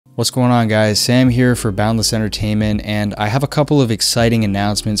What's going on, guys? Sam here for Boundless Entertainment, and I have a couple of exciting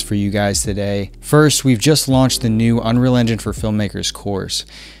announcements for you guys today. First, we've just launched the new Unreal Engine for Filmmakers course.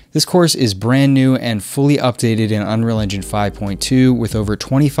 This course is brand new and fully updated in Unreal Engine 5.2 with over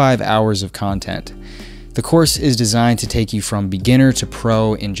 25 hours of content. The course is designed to take you from beginner to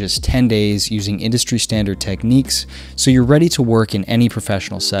pro in just 10 days using industry standard techniques, so you're ready to work in any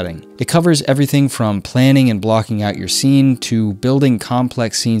professional setting. It covers everything from planning and blocking out your scene to building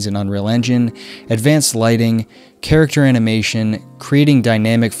complex scenes in Unreal Engine, advanced lighting, character animation, creating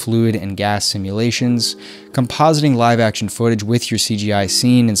dynamic fluid and gas simulations, compositing live action footage with your CGI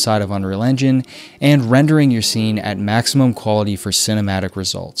scene inside of Unreal Engine, and rendering your scene at maximum quality for cinematic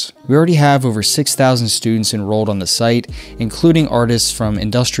results. We already have over 6,000 students enrolled on the site, including artists from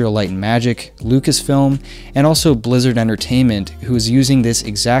Industrial Light and Magic, LUCASFILM, and also Blizzard Entertainment, who is using this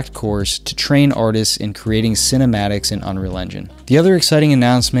exact course to train artists in creating cinematics in Unreal Engine. The other exciting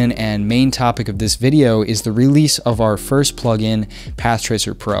announcement and main topic of this video is the release of our first plugin,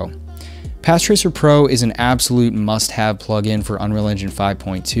 PathTracer Pro. PathTracer Pro is an absolute must-have plugin for Unreal Engine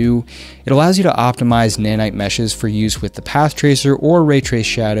 5.2. It allows you to optimize Nanite meshes for use with the path tracer or ray trace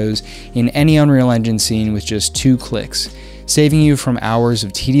shadows in any Unreal Engine scene with just 2 clicks, saving you from hours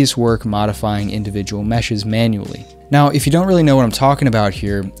of tedious work modifying individual meshes manually. Now, if you don't really know what I'm talking about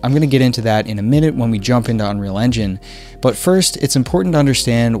here, I'm going to get into that in a minute when we jump into Unreal Engine, but first, it's important to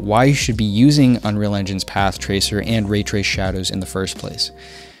understand why you should be using Unreal Engine's path tracer and ray trace shadows in the first place.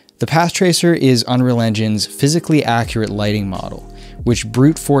 The path tracer is Unreal Engine's physically accurate lighting model, which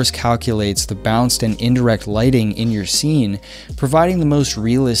brute force calculates the bounced and indirect lighting in your scene, providing the most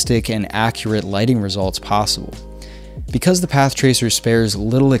realistic and accurate lighting results possible. Because the path tracer spares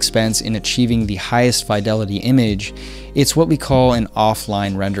little expense in achieving the highest fidelity image, it's what we call an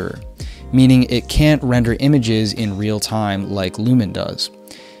offline renderer, meaning it can't render images in real time like Lumen does.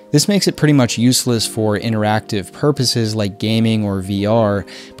 This makes it pretty much useless for interactive purposes like gaming or VR,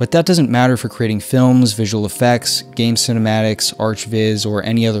 but that doesn't matter for creating films, visual effects, game cinematics, ArchViz, or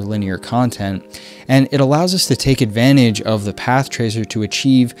any other linear content, and it allows us to take advantage of the path tracer to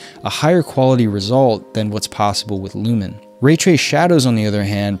achieve a higher quality result than what's possible with Lumen. Ray trace shadows, on the other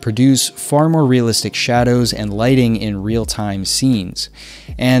hand, produce far more realistic shadows and lighting in real-time scenes,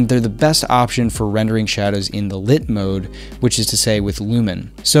 and they're the best option for rendering shadows in the lit mode, which is to say with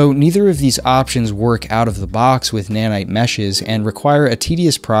Lumen. So neither of these options work out of the box with Nanite meshes and require a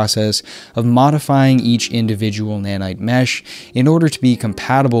tedious process of modifying each individual Nanite mesh in order to be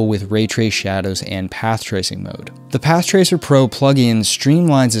compatible with ray trace shadows and path tracing mode. The PathTracer Pro plugin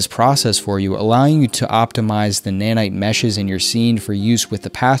streamlines this process for you, allowing you to optimize the Nanite meshes in your scene for use with the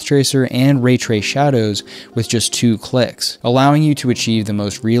path tracer and ray trace shadows with just 2 clicks, allowing you to achieve the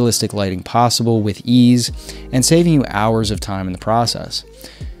most realistic lighting possible with ease and saving you hours of time in the process.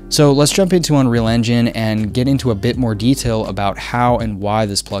 So let's jump into Unreal Engine and get into a bit more detail about how and why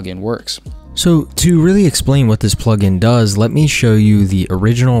this plugin works. So to really explain what this plugin does, let me show you the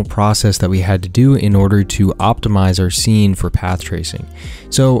original process that we had to do in order to optimize our scene for path tracing.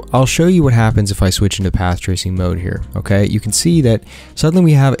 So I'll show you what happens if I switch into path tracing mode here, okay? You can see that suddenly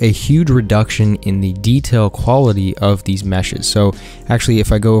we have a huge reduction in the detail quality of these meshes. So actually,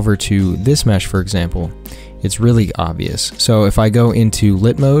 if I go over to this mesh, for example, it's really obvious. So if I go into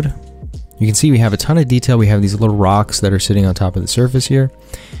lit mode, you can see we have a ton of detail. We have these little rocks that are sitting on top of the surface here.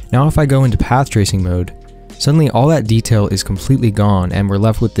 Now if I go into path tracing mode, suddenly all that detail is completely gone and we're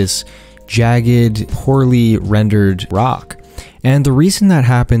left with this jagged, poorly rendered rock. And the reason that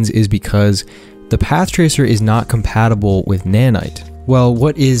happens is because the path tracer is not compatible with Nanite. Well,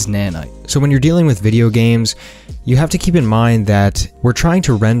 what is Nanite? So when you're dealing with video games, you have to keep in mind that we're trying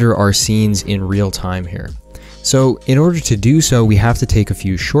to render our scenes in real time here. So in order to do so, we have to take a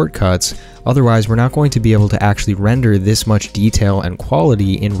few shortcuts, otherwise we're not going to be able to actually render this much detail and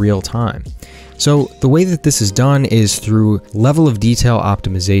quality in real time. So the way that this is done is through level of detail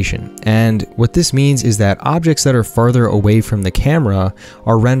optimization, and what this means is that objects that are farther away from the camera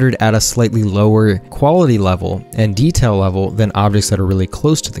are rendered at a slightly lower quality level and detail level than objects that are really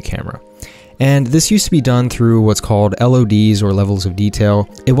close to the camera. And this used to be done through what's called LODs, or levels of detail.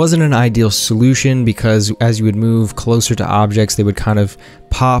 It wasn't an ideal solution because as you would move closer to objects, they would kind of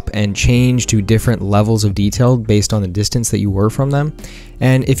pop and change to different levels of detail based on the distance that you were from them.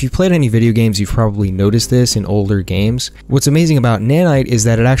 And if you've played any video games, you've probably noticed this in older games. What's amazing about Nanite is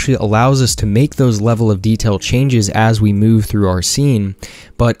that it actually allows us to make those level of detail changes as we move through our scene,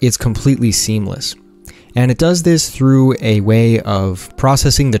 but it's completely seamless. And it does this through a way of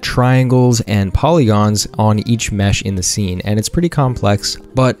processing the triangles and polygons on each mesh in the scene. And it's pretty complex,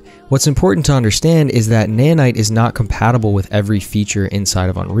 but what's important to understand is that Nanite is not compatible with every feature inside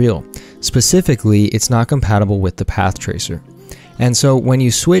of Unreal. Specifically, it's not compatible with the path tracer. And so when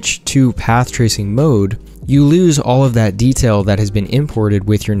you switch to path tracing mode, you lose all of that detail that has been imported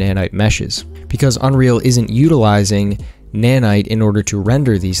with your Nanite meshes, because Unreal isn't utilizing Nanite in order to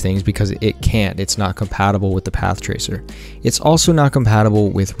render these things because it can't. It's not compatible with the path tracer. It's also not compatible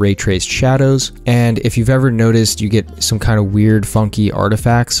with ray traced shadows, and if you've ever noticed, you get some kind of weird funky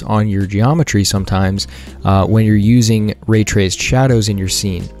artifacts on your geometry sometimes when you're using ray traced shadows in your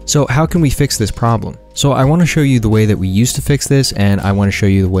scene. So how can we fix this problem? So I want to show you the way that we used to fix this, and I want to show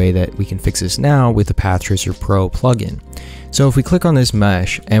you the way that we can fix this now with the Path Tracer Pro plugin. So if we click on this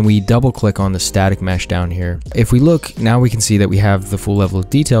mesh and we double click on the static mesh down here, if we look, now we can see that we have the full level of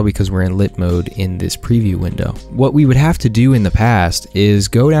detail because we're in lit mode in this preview window. What we would have to do in the past is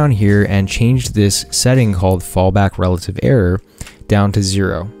go down here and change this setting called fallback relative error down to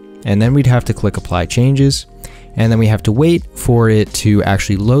 0. And then we'd have to click apply changes. And then we have to wait for it to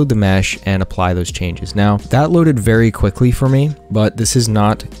actually load the mesh and apply those changes. Now, that loaded very quickly for me, but this is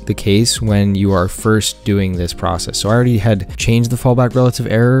not the case when you are first doing this process. So I already had changed the fallback relative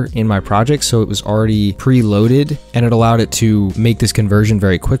error in my project, so it was already preloaded, and it allowed it to make this conversion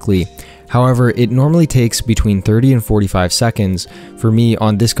very quickly. However, it normally takes between 30 and 45 seconds for me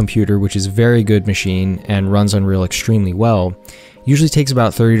on this computer, which is a very good machine and runs Unreal extremely well. Usually takes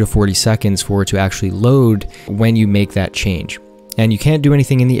about 30 to 40 seconds for it to actually load when you make that change. And you can't do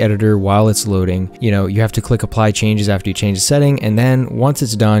anything in the editor while it's loading. You know, you have to click apply changes after you change the setting, and then once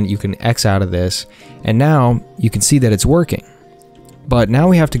it's done, you can X out of this, and now you can see that it's working. But now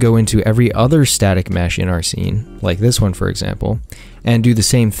we have to go into every other static mesh in our scene, like this one for example, and do the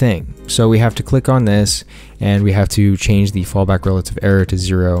same thing. So we have to click on this, and we have to change the fallback relative error to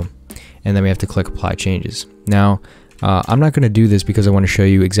 0, and then we have to click apply changes. Now, I'm not going to do this because I want to show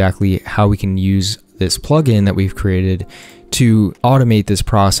you exactly how we can use this plugin that we've created to automate this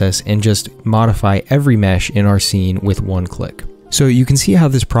process and just modify every mesh in our scene with one click. So you can see how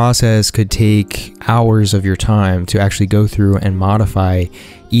this process could take hours of your time to actually go through and modify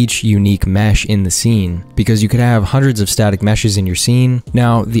each unique mesh in the scene, because you could have hundreds of static meshes in your scene.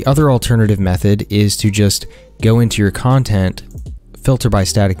 Now, the other alternative method is to just go into your content, filter by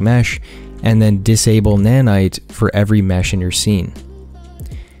static mesh, and then disable Nanite for every mesh in your scene.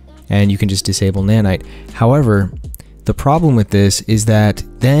 And you can just disable Nanite. However, the problem with this is that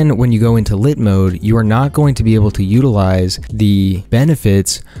then when you go into lit mode, you are not going to be able to utilize the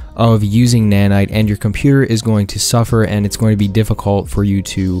benefits of using Nanite, and your computer is going to suffer, and it's going to be difficult for you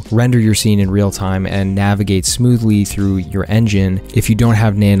to render your scene in real time and navigate smoothly through your engine if you don't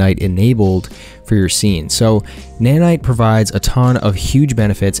have Nanite enabled for your scene. So Nanite provides a ton of huge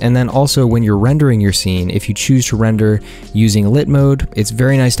benefits, and then also when you're rendering your scene, if you choose to render using lit mode, it's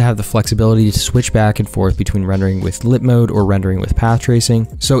very nice to have the flexibility to switch back and forth between rendering with lit mode or rendering with path tracing.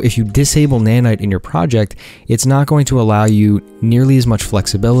 So if you disable Nanite in your project, it's not going to allow you nearly as much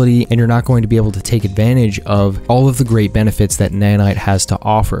flexibility, and you're not going to be able to take advantage of all of the great benefits that Nanite has to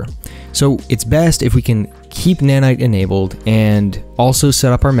offer. So it's best if we can keep Nanite enabled and also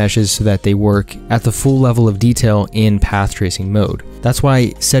set up our meshes so that they work at the full level of detail in path tracing mode. That's why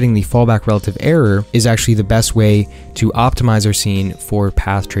setting the fallback relative error is actually the best way to optimize our scene for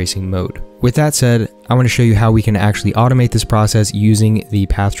path tracing mode. With that said, I want to show you how we can actually automate this process using the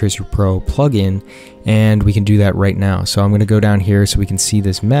Path Tracer Pro plugin, and we can do that right now. So I'm going to go down here so we can see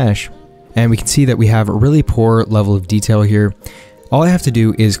this mesh, and we can see that we have a really poor level of detail here. All I have to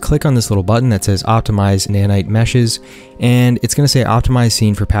do is click on this little button that says Optimize Nanite Meshes, and it's going to say Optimize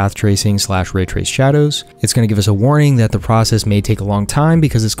Scene for Path Tracing / Ray Trace Shadows. It's going to give us a warning that the process may take a long time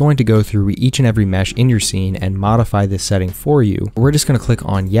because it's going to go through each and every mesh in your scene and modify this setting for you. We're just going to click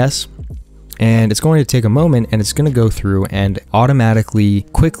on Yes. And it's going to take a moment, and it's going to go through and automatically,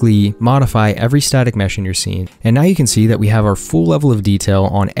 quickly modify every static mesh in your scene. And now you can see that we have our full level of detail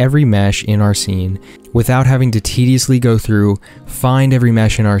on every mesh in our scene without having to tediously go through, find every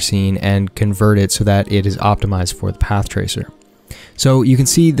mesh in our scene, and convert it so that it is optimized for the path tracer. So you can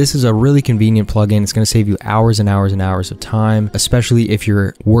see this is a really convenient plugin. It's going to save you hours and hours and hours of time, especially if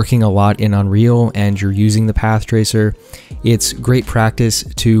you're working a lot in Unreal and you're using the path tracer. It's great practice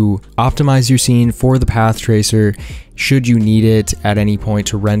to optimize your scene for the path tracer should you need it at any point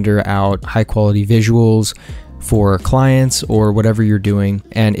to render out high quality visuals for clients or whatever you're doing,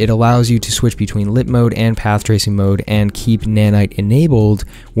 and it allows you to switch between lit mode and path tracing mode and keep Nanite enabled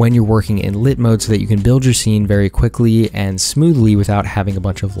when you're working in lit mode so that you can build your scene very quickly and smoothly without having a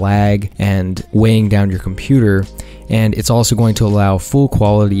bunch of lag and weighing down your computer. And it's also going to allow full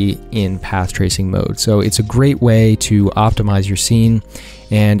quality in path tracing mode. So it's a great way to optimize your scene,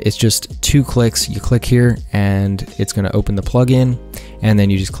 and it's just 2 clicks. You click here and it's going to open the plugin, and then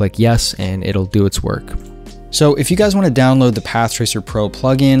you just click yes and it'll do its work. So if you guys want to download the Path Tracer Pro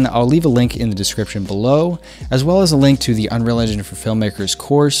plugin, I'll leave a link in the description below, as well as a link to the Unreal Engine for Filmmakers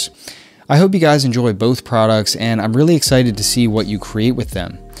course. I hope you guys enjoy both products, and I'm really excited to see what you create with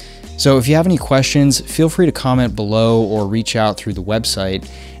them. So if you have any questions, feel free to comment below or reach out through the website.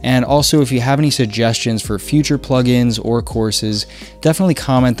 And also, if you have any suggestions for future plugins or courses, definitely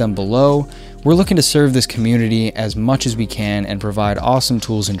comment them below. We're looking to serve this community as much as we can and provide awesome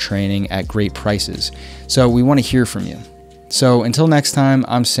tools and training at great prices. So we want to hear from you. So until next time,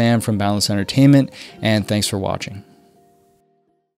 I'm Sam from Boundless Entertainment, and thanks for watching.